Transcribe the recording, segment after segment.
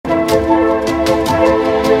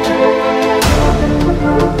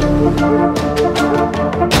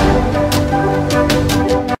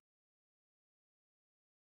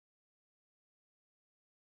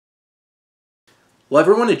Well,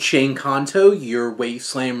 everyone, it's Jess Conto, your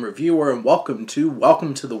Wasteland reviewer, and welcome to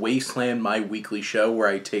the Wasteland, my weekly show where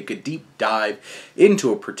I take a deep dive into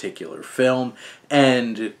a particular film,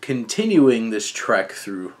 and continuing this trek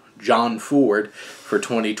through John Ford for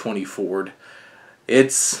 2024.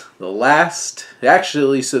 It's the last,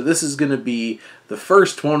 actually, so this is going to be the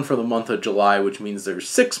first one for the month of July, which means there's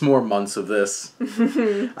 6 more months of this.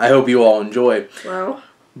 I hope you all enjoy. Wow.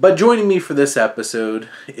 But joining me for this episode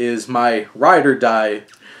is my ride or die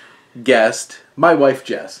guest, my wife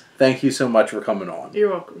Jess. Thank you so much for coming on.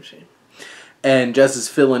 You're welcome, Shane. And Jess is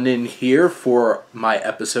filling in here for my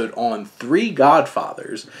episode on 3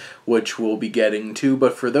 Godfathers, which we'll be getting to.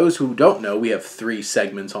 But for those who don't know, we have 3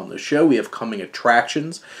 segments on the show. We have coming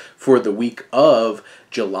attractions for the week of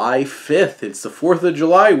July 5th. It's the 4th of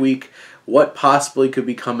July week. What possibly could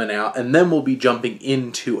be coming out. And then we'll be jumping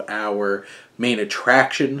into our main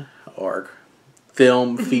attraction, or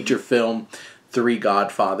film, feature film, 3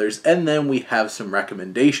 Godfathers. And then we have some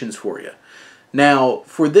recommendations for you. Now,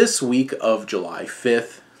 for this week of July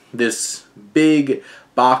 5th, this big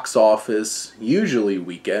box office, usually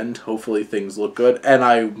weekend, hopefully things look good, and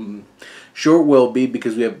I'm sure it will be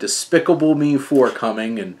because we have Despicable Me 4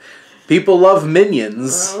 coming, and people love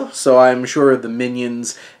Minions, so I'm sure the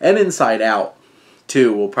Minions and Inside Out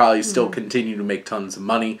 2 will probably still continue to make tons of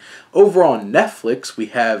money. Over on Netflix, we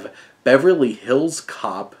have Beverly Hills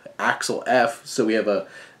Cop, Axel F, so we have a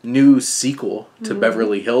new sequel to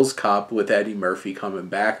Beverly Hills Cop with Eddie Murphy coming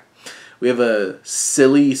back. We have a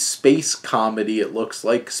silly space comedy, it looks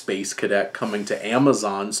like, Space Cadet, coming to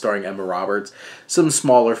Amazon starring Emma Roberts. Some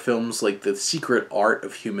smaller films like The Secret Art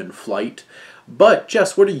of Human Flight. But,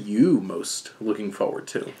 Jess, what are you most looking forward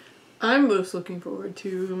to? I'm most looking forward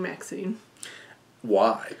to MaXXXine.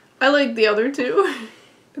 Why? I like the other 2.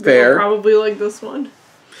 Fair. I'll probably like this one.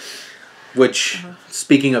 Which,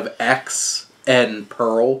 speaking of X and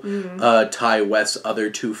Pearl, Ty West's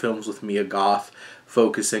other 2 films with Mia Goth,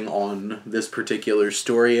 focusing on this particular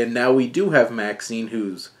story. And now we do have MaXXXine,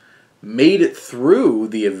 who's made it through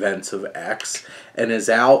the events of X and is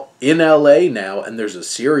out in LA now, and there's a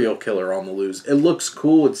serial killer on the loose. It looks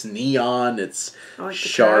cool. It's neon. It's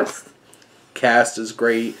sharp. Cast is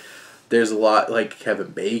great. There's a lot, like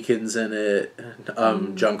Kevin Bacon's in it.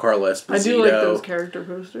 Giancarlo Esposito. I do like those character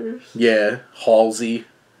posters. Yeah. Halsey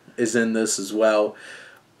is in this as well.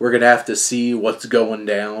 We're going to have to see what's going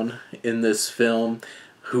down in this film.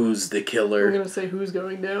 Who's the killer? I'm going to say who's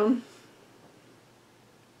going down.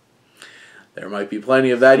 There might be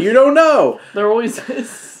plenty of that. You don't know. There always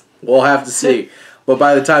is. We'll have to see. But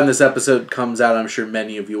by the time this episode comes out, I'm sure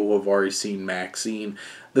many of you will have already seen MaXXXine.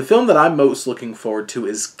 The film that I'm most looking forward to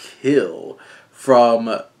is Kill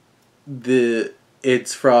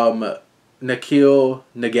it's from Nikhil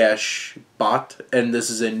Nagesh Bhatt, and this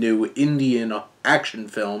is a new Indian action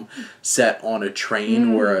film set on a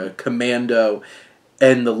train where a commando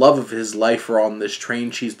and the love of his life are on this train.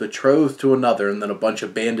 She's betrothed to another, and then a bunch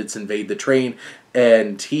of bandits invade the train,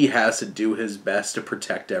 and he has to do his best to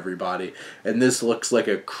protect everybody. And this looks like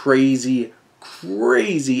a crazy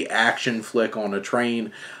action flick on a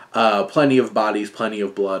train. Plenty of bodies, plenty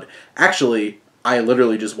of blood. Actually, I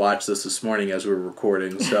literally just watched this morning as we were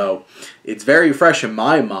recording, so it's very fresh in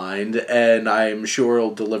my mind, and I'm sure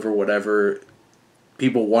it'll deliver whatever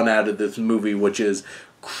people want out of this movie, which is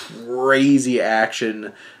crazy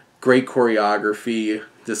action, great choreography,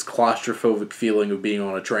 this claustrophobic feeling of being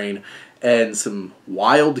on a train, and some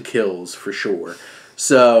wild kills for sure.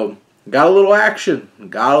 So, got a little action,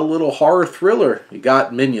 got a little horror thriller, you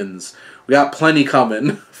got Minions. We got plenty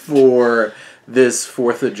coming for this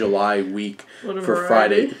 4th of July week for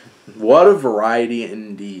Friday. What a variety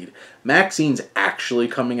indeed. MaXXXine's actually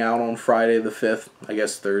coming out on Friday the 5th, I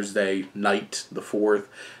guess Thursday night the 4th,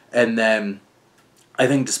 and then I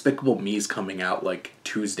think Despicable Me's coming out like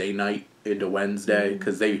Tuesday night into Wednesday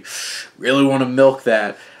because they really want to milk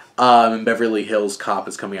that. And Beverly Hills Cop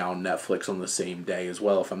is coming out on Netflix on the same day as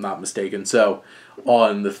well, if I'm not mistaken. So,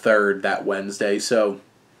 on the 3rd, that Wednesday. So,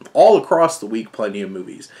 all across the week, plenty of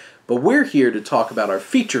movies. But we're here to talk about our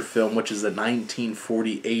feature film, which is the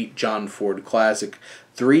 1948 John Ford classic,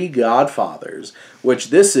 3 Godfathers, which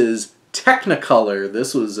this is Technicolor.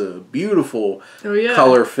 This was a beautiful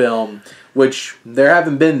color film, which there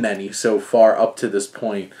haven't been many so far up to this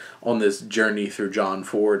point on this journey through John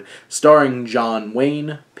Ford, starring John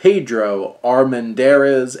Wayne, Pedro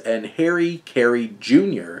Armendariz, and Harry Carey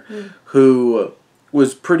Jr., who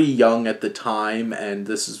was pretty young at the time, and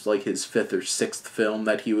this is like his 5th or 6th film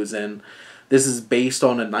that he was in. This is based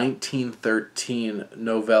on a 1913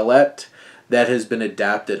 novelette that has been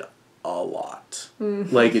adapted a lot.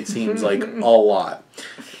 Like, it seems like a lot.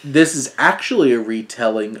 This is actually a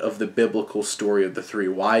retelling of the biblical story of the three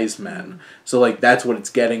wise men. So, like, that's what it's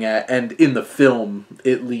getting at. And in the film,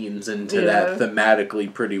 it leans into that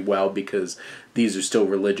thematically pretty well because these are still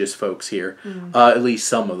religious folks here. At least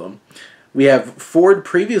some of them. We have Ford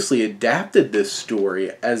previously adapted this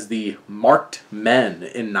story as the Marked Men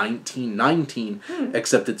in 1919,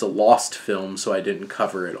 except it's a lost film, so I didn't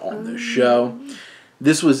cover it on this show.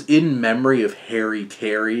 This was in memory of Harry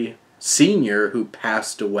Carey Sr., who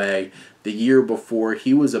passed away the year before.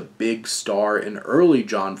 He was a big star in early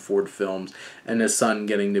John Ford films, and his son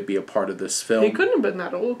getting to be a part of this film. He couldn't have been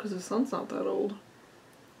that old, because his son's not that old.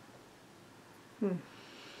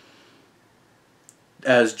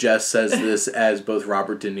 As Jess says this, as both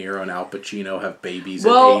Robert De Niro and Al Pacino have babies at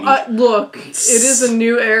 80. Look, it is a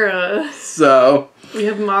new era. So... we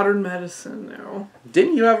have modern medicine now.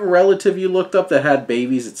 Didn't you have a relative you looked up that had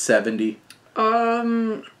babies at 70?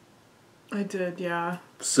 I did, yeah.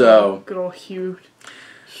 So... good old Hugh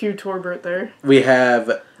Torbert there. We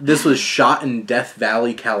have... this was shot in Death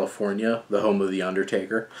Valley, California, the home of The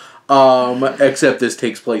Undertaker. Except this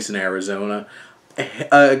takes place in Arizona.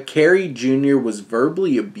 Carey Jr. was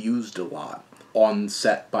verbally abused a lot on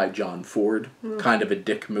set by John Ford. Kind of a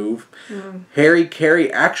dick move. Harry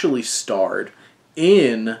Carey actually starred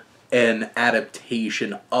in an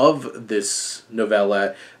adaptation of this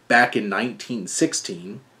novella back in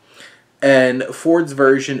 1916. And Ford's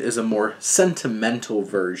version is a more sentimental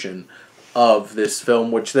version of this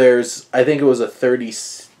film, which there's, I think it was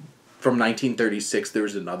from 1936, there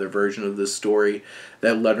was another version of this story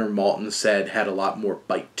that Leonard Maltin said had a lot more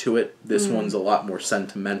bite to it. This one's a lot more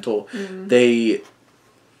sentimental. They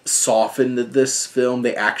softened this film.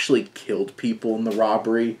 They actually killed people in the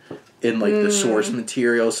robbery in, like, the source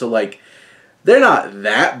material. So, like, they're not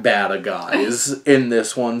that bad of guys in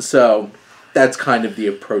this one. So, that's kind of the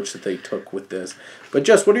approach that they took with this. But,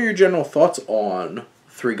 Jess, what are your general thoughts on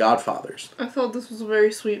Three Godfathers? I thought this was a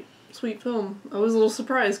very sweet film. I was a little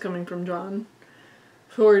surprised coming from John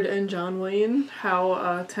Ford and John Wayne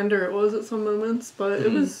how tender it was at some moments, but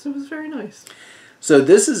it was very nice. So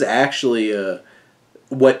this is actually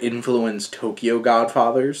what influenced Tokyo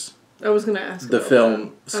Godfathers. I was going to ask the about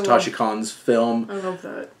film, that. Satoshi Kon's film. I love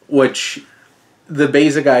that. Which the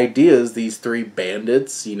basic idea is these three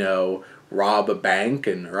bandits, you know, rob a bank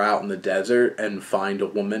and are out in the desert and find a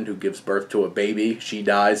woman who gives birth to a baby. She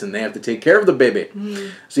dies and they have to take care of the baby.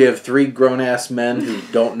 So you have three grown-ass men who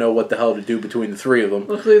don't know what the hell to do between the three of them.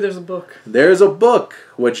 Luckily there's a book. There's a book,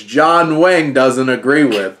 which John Wayne doesn't agree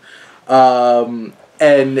with.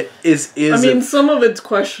 And some of it's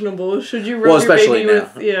questionable. Should you rub your baby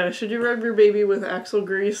with should you rub your baby with axle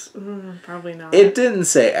grease? Probably not. It didn't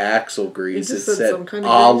say axle grease. It said some kind of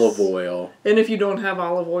olive grease. oil. And if you don't have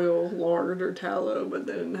olive oil, lard or tallow, but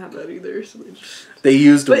they didn't have that either, so they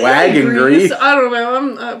used wagon grease. I don't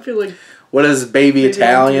know. I feel like what is baby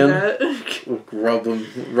Italian? Rub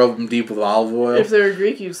them deep with olive oil. If they were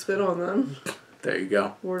Greek, you'd spit on them. There you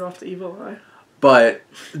go. Ward off the evil eye. But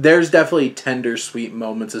there's definitely tender, sweet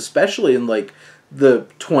moments, especially in, like, the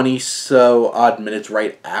 20-so-odd minutes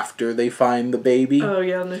right after they find the baby. Oh,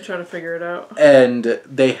 yeah, and they try to figure it out. And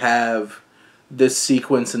they have this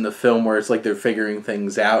sequence in the film where it's like they're figuring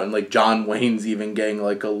things out, and, like, John Wayne's even getting,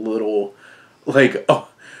 like, a little, like, oh,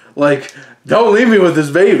 like, don't leave me with this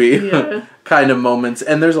baby kind of moments.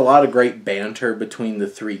 And there's a lot of great banter between the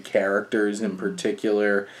three characters in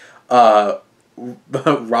particular.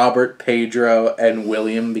 Robert, Pedro, and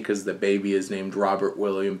William, because the baby is named Robert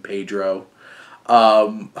William Pedro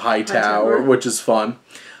Hightower, which is fun.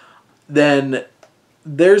 Then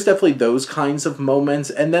there's definitely those kinds of moments,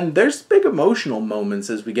 and then there's big emotional moments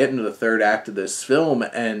as we get into the third act of this film,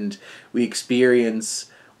 and we experience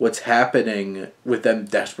what's happening with them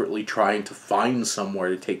desperately trying to find somewhere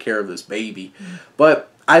to take care of this baby. But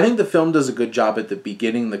I think the film does a good job at the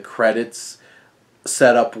beginning. The credits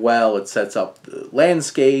set up well. It sets up the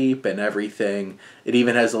landscape and everything. It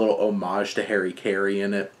even has a little homage to Harry Carey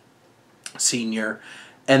in it, Sr.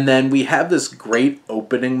 And then we have this great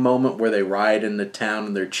opening moment where they ride into town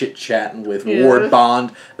and they're chit-chatting with Ward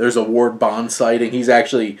Bond. There's a Ward Bond sighting. He's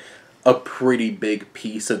actually a pretty big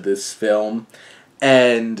piece of this film.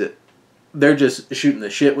 And they're just shooting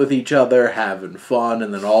the shit with each other, having fun,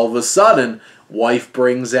 and then all of a sudden, wife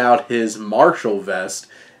brings out his Marshall vest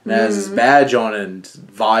and has his badge on, and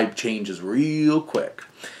vibe changes real quick.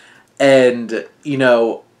 And, you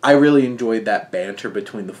know, I really enjoyed that banter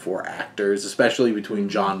between the four actors, especially between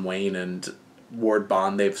John Wayne and Ward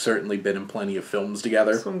Bond. They've certainly been in plenty of films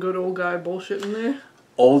together. Some good old guy bullshit in there.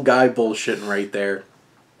 Old guy bullshitting right there.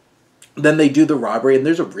 Then they do the robbery, and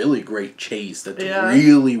there's a really great chase that's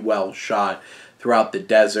really well shot throughout the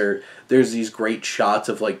desert. There's these great shots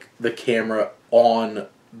of, like, the camera on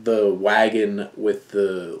the wagon with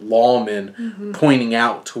the lawman pointing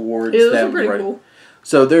out towards them. Those are pretty cool.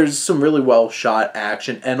 So there's some really well shot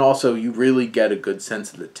action, and also you really get a good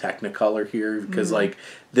sense of the Technicolor here, because like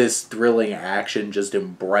this thrilling action just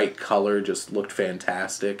in bright color just looked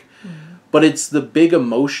fantastic. But it's the big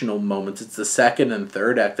emotional moments, it's the second and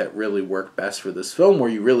third act that really work best for this film, where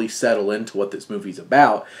you really settle into what this movie's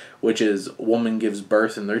about, which is a woman gives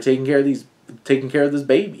birth and they're taking care of this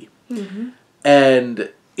baby. And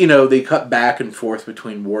you know, they cut back and forth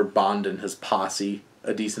between Ward Bond and his posse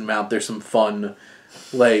a decent amount. There's some fun,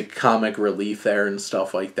 like, comic relief there and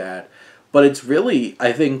stuff like that. But it's really,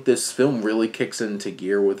 I think this film really kicks into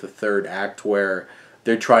gear with the third act, where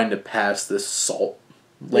they're trying to pass this salt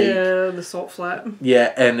lake. Yeah, the salt flat.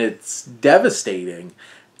 Yeah, and it's devastating.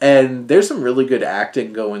 And there's some really good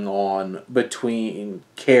acting going on between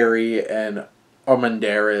Carrie and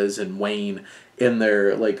Armendariz and Wayne in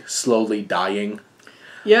their, like, slowly dying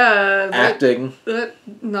acting. That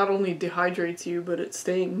not only dehydrates you, but it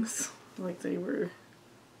stings. Like, they were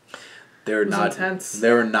intense.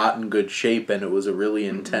 They were not in good shape, and it was a really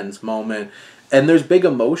intense moment. And there's big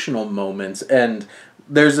emotional moments, and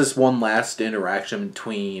there's this one last interaction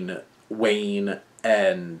between Wayne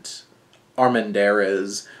and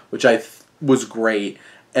Armendariz, which was great.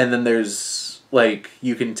 And then there's, like,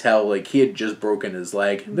 you can tell, like, he had just broken his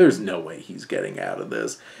leg. There's no way he's getting out of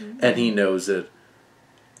this. And he knows it.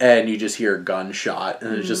 And you just hear a gunshot,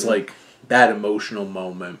 and it's just, like, that emotional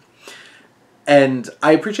moment. And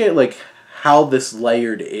I appreciate, like, how this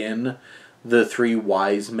layered in the three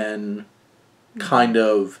wise men kind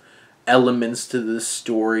of elements to this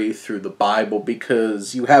story through the Bible,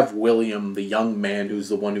 because you have William, the young man, who's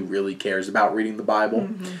the one who really cares about reading the Bible.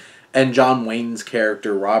 And John Wayne's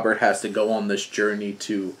character, Robert, has to go on this journey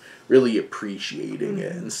to really appreciating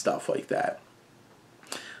it and stuff like that.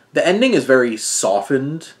 The ending is very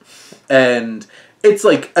softened, and it's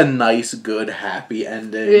like a nice, good, happy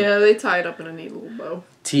ending. Yeah, they tie it up in a neat little bow.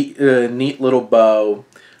 Neat little bow.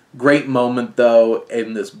 Great moment, though,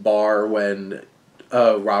 in this bar when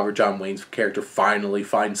Robert John Wayne's character finally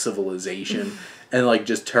finds civilization and, like,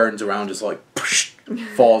 just turns around, just, like,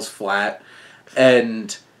 falls flat.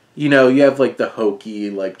 And, you know, you have, like, the hokey,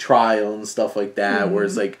 like, trial and stuff like that, where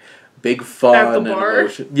it's, like, big fun at the bar. and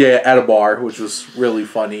emotion. Yeah, at a bar, which was really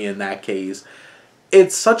funny in that case.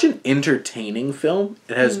 It's such an entertaining film.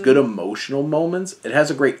 It has good emotional moments. It has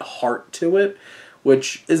a great heart to it,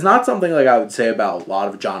 which is not something, like, I would say about a lot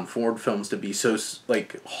of John Ford films, to be so,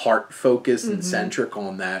 like, heart-focused and centric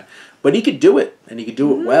on that. But he could do it, and he could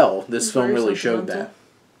do it well. This film really showed that.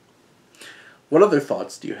 What other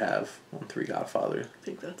thoughts do you have on Three Godfathers? I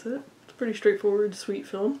think that's it. It's a pretty straightforward, sweet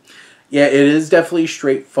film. Yeah, it is definitely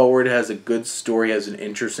straightforward. It has a good story, has an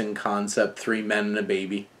interesting concept, 3 men and a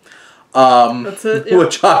baby. That's it. Yep.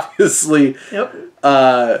 Which obviously Yep.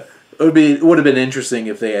 would have been interesting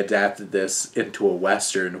if they adapted this into a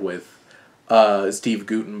Western with Steve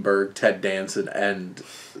Guttenberg, Ted Danson, and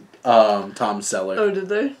Tom Selleck. Oh, did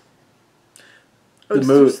they? Oh, it's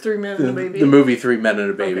just 3 men and a baby? The movie 3 Men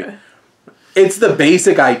and a Baby. Okay. It's the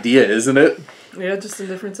basic idea, isn't it? Yeah, just in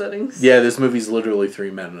different settings. Yeah, this movie's literally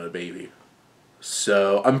 3 men and a baby.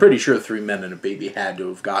 So, I'm pretty sure 3 Men and a Baby had to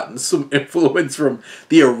have gotten some influence from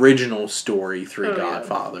the original story, Three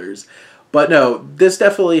Godfathers. Yeah. But no, this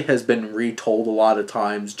definitely has been retold a lot of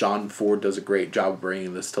times. John Ford does a great job of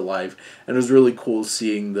bringing this to life. And it was really cool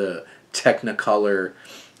seeing the Technicolor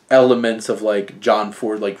elements of, like, John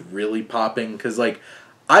Ford, like, really popping. Because, like,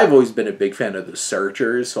 I've always been a big fan of The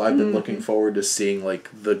Searchers, so I've been looking forward to seeing, like,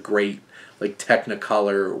 the great, like,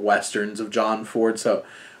 Technicolor westerns of John Ford. So,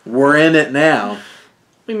 we're in it now.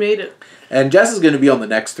 We made it. And Jess is going to be on the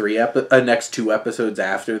next 2 episodes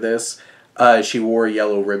after this. She Wore a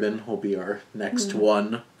Yellow Ribbon will be our next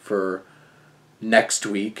one for next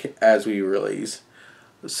week as we release.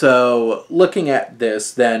 So, looking at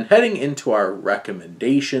this, then, heading into our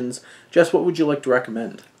recommendations, Jess, what would you like to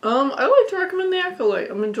recommend? I like to recommend The Acolyte.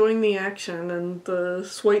 I'm enjoying the action, and the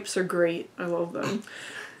swipes are great. I love them.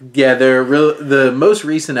 Yeah, the most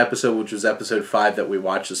recent episode, which was episode 5 that we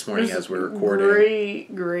watched this morning as we're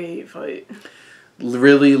recording. Great fight.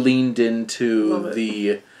 Really leaned into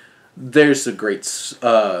there's a great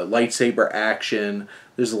lightsaber action.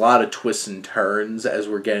 There's a lot of twists and turns as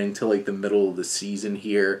we're getting to, like, the middle of the season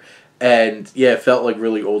here. And, yeah, it felt like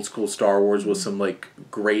really old school Star Wars with some, like,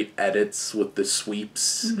 great edits with the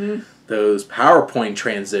sweeps. Those PowerPoint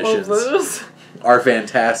transitions are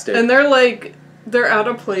fantastic. And they're, like, they're out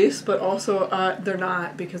of place, but also they're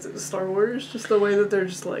not because it's Star Wars. Just the way that they're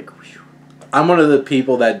just like. Whew. I'm one of the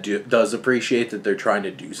people that does appreciate that they're trying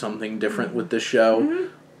to do something different with this show,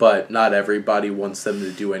 but not everybody wants them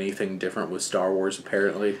to do anything different with Star Wars,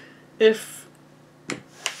 apparently. If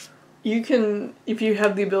you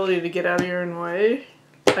have the ability to get out of your own way,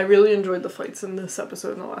 I really enjoyed the fights in this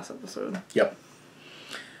episode and the last episode. Yep.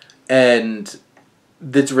 And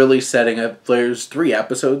that's really setting up. There's 3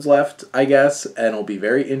 episodes left, I guess, and it'll be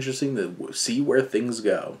very interesting to see where things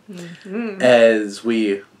go. As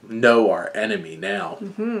we know our enemy now.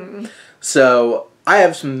 So I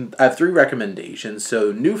have 3 recommendations.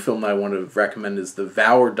 So new film I want to recommend is the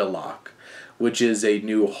Vourdalak, which is a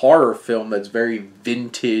new horror film that's very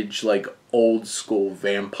vintage, like old school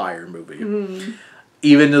vampire movie.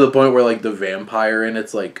 Even to the point where like the vampire in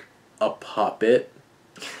it's like a puppet.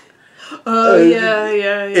 Oh,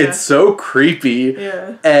 yeah. It's so creepy.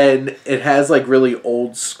 Yeah. And it has like really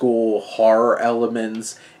old school horror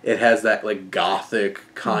elements. It has that like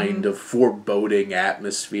gothic kind of foreboding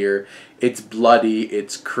atmosphere. It's bloody,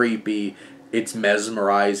 it's creepy, it's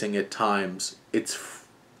mesmerizing at times. It's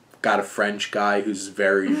got a French guy who's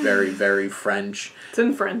very, very, very French. It's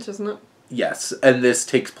in French, isn't it? Yes, and this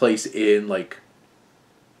takes place in like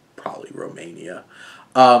probably Romania.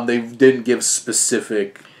 They didn't give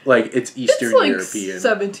specific. Like, it's Eastern European.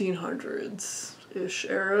 1700s-ish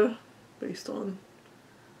era, based on...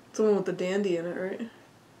 It's the one with the dandy in it, right?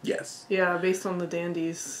 Yes. Yeah, based on the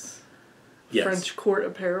dandy's French court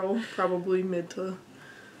apparel, probably mid to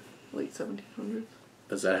late 1700s.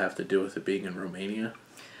 Does that have to do with it being in Romania?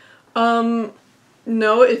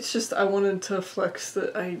 No, it's just I wanted to flex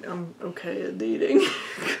that I'm okay at dating.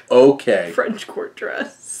 Okay. French court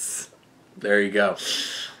dress. There you go.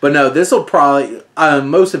 But no, this will probably...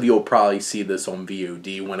 most of you will probably see this on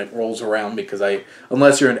VOD when it rolls around because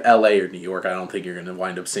unless you're in LA or New York, I don't think you're going to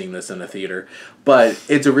wind up seeing this in a theater. But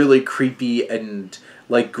it's a really creepy and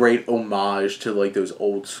like great homage to like those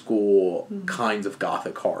old school kinds of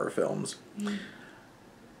gothic horror films.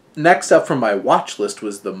 Next up from my watch list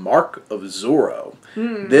was The Mark of Zorro.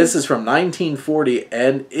 This is from 1940,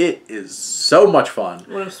 and it is so much fun.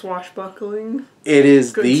 What a swashbuckling. It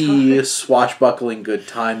is the swashbuckling good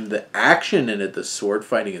time. The action in it, the sword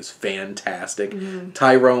fighting is fantastic.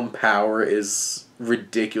 Tyrone Power is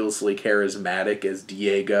ridiculously charismatic as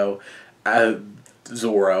Diego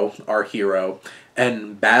Zorro, our hero,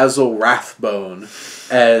 and Basil Rathbone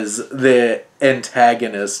as the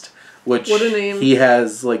antagonist. Which what a name. He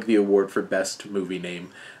has like the award for best movie name.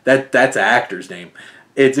 That's an actor's name.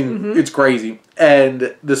 It's crazy,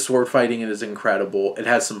 and the sword fighting is incredible. It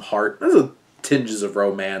has some heart. There's tinges of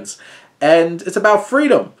romance, and it's about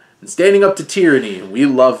freedom and standing up to tyranny. And we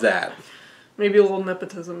love that. Maybe a little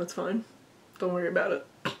nepotism. It's fine. Don't worry about it.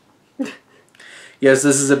 Yes,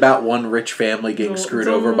 this is about one rich family getting screwed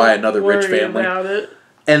over by another rich family. About it.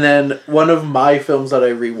 And then one of my films that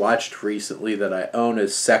I rewatched recently that I own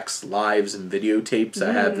is Sex, Lives, and Videotapes.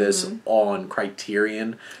 I have this on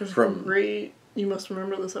Criterion. Great. You must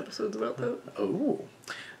remember this episode's about that. Oh.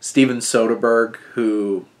 Steven Soderbergh,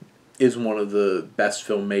 who is one of the best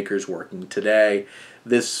filmmakers working today.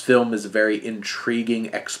 This film is a very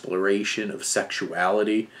intriguing exploration of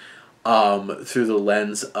sexuality through the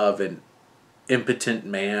lens of an impotent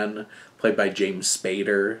man played by James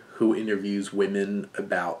Spader, who interviews women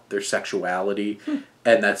about their sexuality,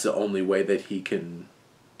 and that's the only way that he can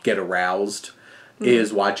get aroused,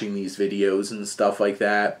 is watching these videos and stuff like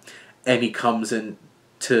that. And he comes in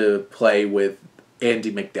to play with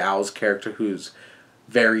Andie MacDowell's character, who's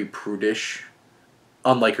very prudish,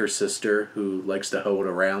 unlike her sister, who likes to hoe it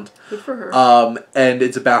around. Good for her. And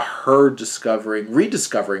it's about her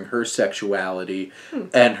rediscovering her sexuality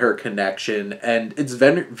and her connection. And it's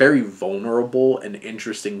very, very vulnerable and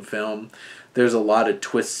interesting film. There's a lot of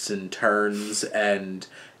twists and turns and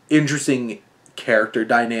interesting character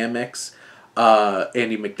dynamics.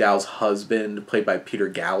 Andie MacDowell's husband, played by Peter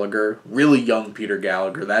Gallagher, really young Peter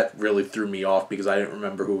Gallagher. That really threw me off because I didn't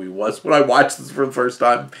remember who he was when I watched this for the first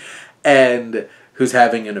time. And who's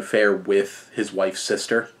having an affair with his wife's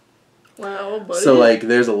sister. Wow, buddy. So like,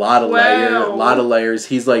 there's a lot of layers.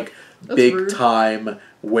 He's like big time,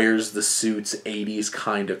 wears the suits, 80s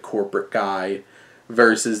kind of corporate guy,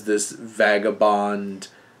 versus this vagabond,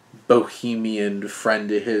 bohemian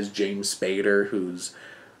friend of his, James Spader, who's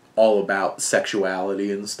all about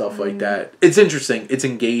sexuality and stuff like that. It's interesting. It's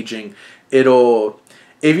engaging.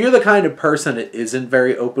 If you're the kind of person that isn't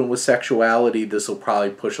very open with sexuality, this will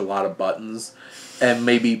probably push a lot of buttons and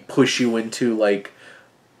maybe push you into like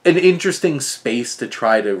an interesting space to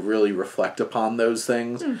try to really reflect upon those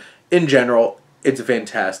things. In general, it's a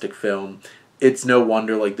fantastic film. it's no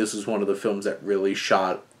wonder, like, this is one of the films that really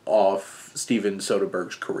shot off Steven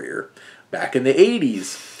Soderbergh's career back in the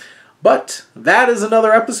 80s. But that is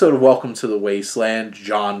another episode of Welcome to the Wasteland,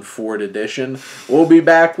 John Ford edition. We'll be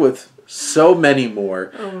back with so many more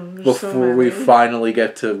before we finally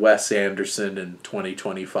get to Wes Anderson in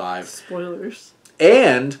 2025. Spoilers.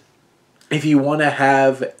 And if you want to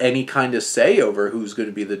have any kind of say over who's going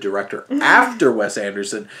to be the director after Wes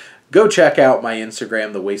Anderson, go check out my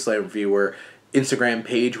Instagram, the Wasteland Reviewer Instagram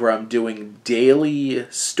page, where I'm doing daily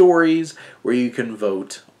stories where you can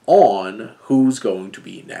vote on who's going to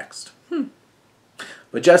be next.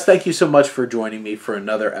 But Jess, thank you so much for joining me for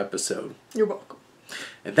another episode. You're welcome.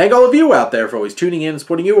 And thank all of you out there for always tuning in and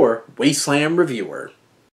supporting your Wasteland Reviewer.